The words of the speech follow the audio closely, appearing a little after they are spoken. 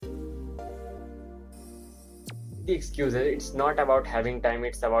the excuses, it's not about having time,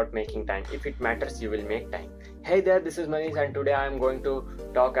 it's about making time. If it matters, you will make time. Hey there, this is Manish, and today I am going to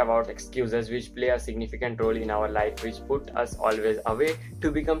talk about excuses which play a significant role in our life, which put us always away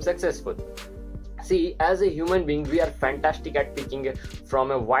to become successful. See, as a human being, we are fantastic at picking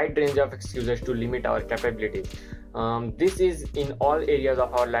from a wide range of excuses to limit our capabilities. This is in all areas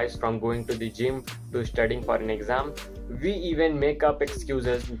of our lives, from going to the gym to studying for an exam. We even make up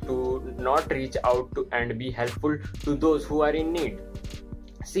excuses to not reach out to and be helpful to those who are in need.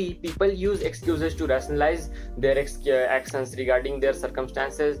 See, people use excuses to rationalize their actions regarding their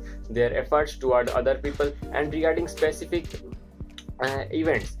circumstances, their efforts toward other people, and regarding specific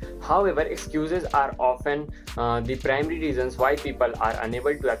events. However, excuses are often the primary reasons why people are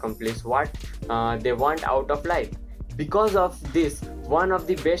unable to accomplish what they want out of life. Because of this, one of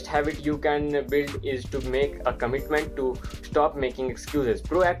the best habits you can build is to make a commitment to stop making excuses.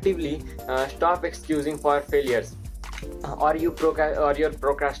 Proactively stop excusing for failures or your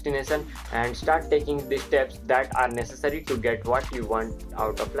procrastination, and start taking the steps that are necessary to get what you want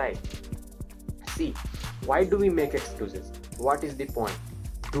out of life. See, why do we make excuses? What is the point?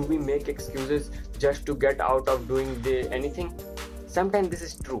 Do we make excuses just to get out of doing anything? Sometimes this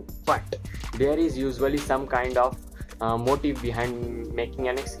is true, but there is usually some kind of motive behind making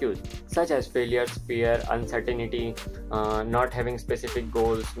an excuse, such as failures, fear, uncertainty, not having specific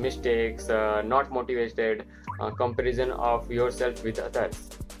goals, mistakes, not motivated, comparison of yourself with others.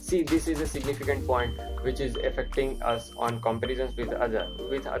 See, this is a significant point which is affecting us on comparisons with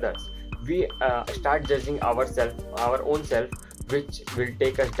others. We start judging our own self, which will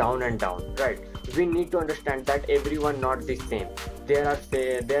take us down and down, right? We need to understand that everyone not the same.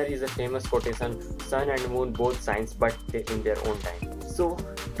 There is a famous quotation: sun and moon both shines, but they in their own time. So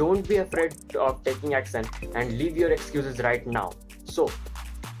don't be afraid of taking action and leave your excuses right now. So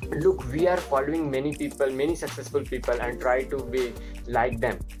look, we are following many people, many successful people, and try to be like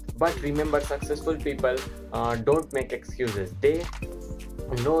them. But remember, successful people don't make excuses. They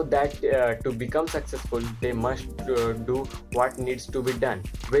know that to become successful, they must do what needs to be done,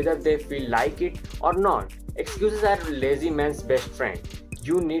 whether they feel like it or not. Excuses are lazy man's best friend.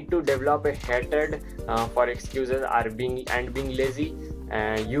 You need to develop a hatred for excuses being lazy.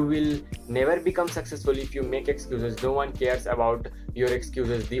 You will never become successful if you make excuses. No one cares about your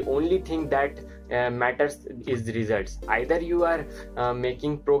excuses. The only thing that matters is the results. Either you are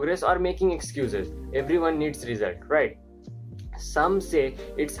making progress or making excuses. Everyone needs result, right? Some say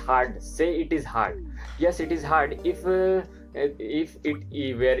it's hard. Say it is hard. Yes, it is hard. If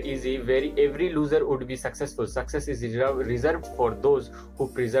it were easy, every loser would be successful. Success is reserved for those who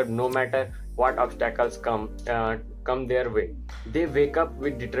persevere no matter what obstacles come their way. They wake up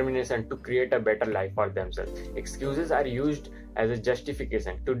with determination to create a better life for themselves. Excuses are used as a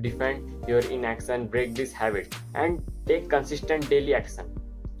justification to defend your inaction. Break this habit and take consistent daily action.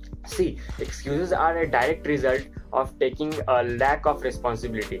 See, excuses are a direct result of taking a lack of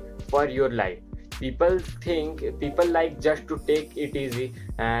responsibility for your life. People like just to take it easy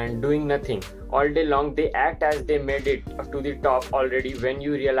and doing nothing all day long. They act as they made it to the top already. When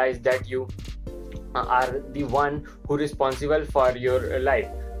you realize that you are the one who is responsible for your life,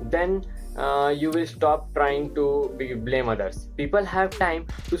 then you will stop trying to blame others. People have time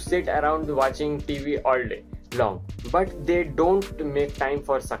to sit around watching TV all day long, but they don't make time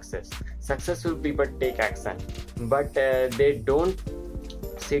for success. Successful people take action, but they don't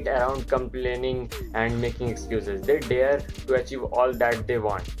sit around complaining and making excuses. They dare to achieve all that they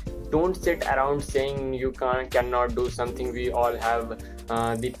want. Don't sit around saying you cannot do something. We all have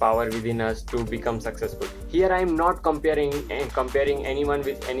the power within us to become successful. Here I am not comparing anyone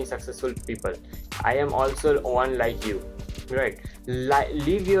with any successful people. I am also one like you, right?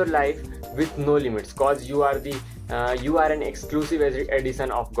 Live your life with no limits, cause you are an exclusive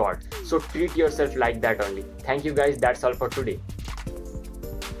edition of God. So treat yourself like that only. Thank you guys, that's all for today.